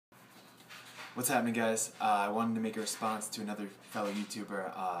What's happening, guys? I wanted to make a response to another fellow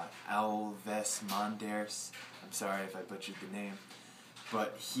YouTuber, Alves Monders. I'm sorry if I butchered the name.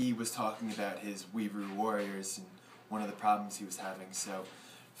 But he was talking about his Wei Rui warriors and one of the problems he was having. So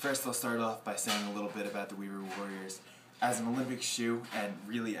first I'll start off by saying a little bit about the Wei Rui warriors. As an Olympic shoe, and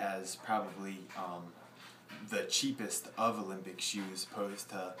really as probably the cheapest of Olympic shoes opposed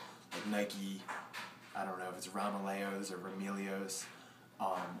to like Nike, I don't know if it's Ramaleos or Ramelios,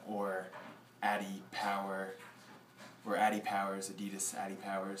 or Addy Powers, Adidas Addy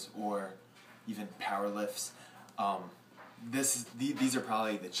Powers, or even Power Lifts. These are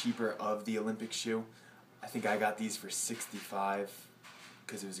probably the cheaper of the Olympic shoe. I think I got these for $65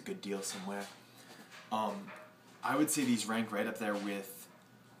 because it was a good deal somewhere. I would say these rank right up there with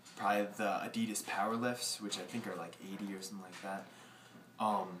probably the Adidas Power Lifts, which I think are like 80 or something like that.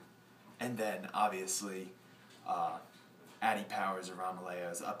 And then obviously Addy Powers or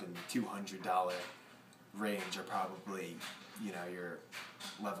Ramaleos up in the $200 range are probably, you know, your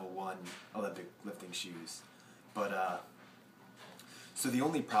level 1 Olympic lifting shoes. But so the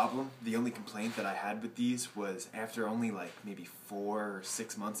only complaint that I had with these was after only like maybe 4 or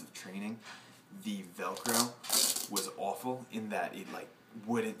 6 months of training, the Velcro was awful in that it like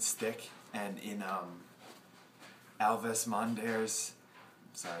wouldn't stick. And in Alves Monders,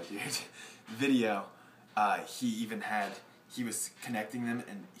 sorry dude, video, he was connecting them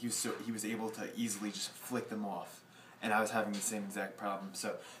and he was able to easily just flick them off. And I was having the same exact problem.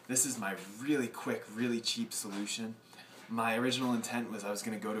 So this is my really quick, really cheap solution. My original intent was I was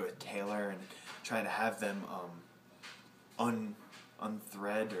going to go to a tailor and try to have them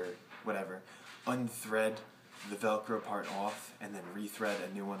unthread or whatever, unthread the Velcro part off and then rethread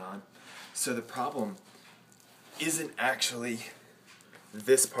a new one on. So the problem isn't actually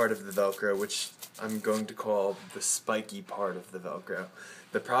this part of the Velcro, which I'm going to call the spiky part of the Velcro.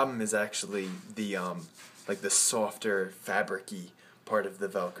 The problem is actually the like the softer, fabric-y part of the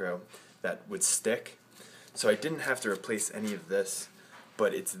Velcro that would stick. So I didn't have to replace any of this,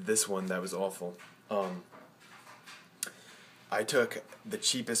 but it's this one that was awful. I took the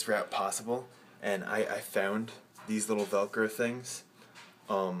cheapest route possible, and I found these little Velcro things,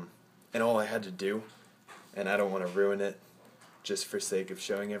 and all I had to do, and I don't want to ruin it just for sake of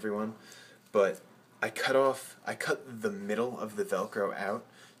showing everyone, but I cut the middle of the Velcro out,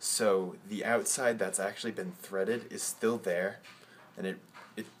 so the outside that's actually been threaded is still there, and it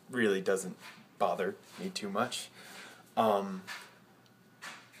really doesn't bother me too much. And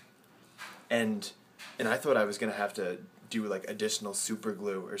I thought I was gonna have to do like additional super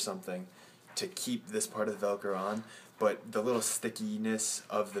glue or something to keep this part of the Velcro on, but the little stickiness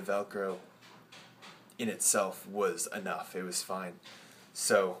of the Velcro in itself was enough. It was fine.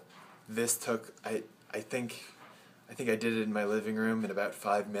 So this took, I think I did it in my living room in about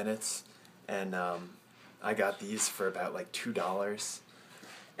 5 minutes, and I got these for about like $2.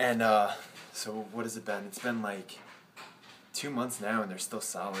 And so what has it been? It's been like 2 months now, and they're still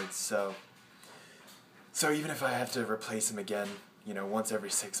solid. So even if I have to replace them again, you know, once every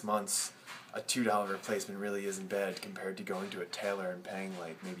 6 months, a $2 replacement really isn't bad compared to going to a tailor and paying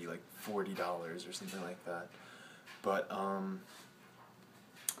like maybe like $40 or something like that. But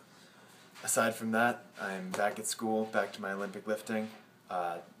aside from that, I'm back at school, back to my Olympic lifting,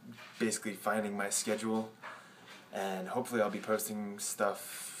 basically finding my schedule, and hopefully I'll be posting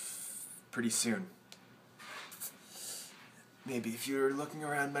stuff pretty soon. Maybe if you're looking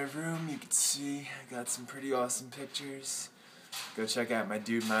around my room, you could see I got some pretty awesome pictures. Go check out my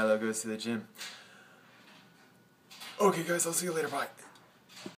dude Milo Goes to the Gym. Okay guys, I'll see you later, bye.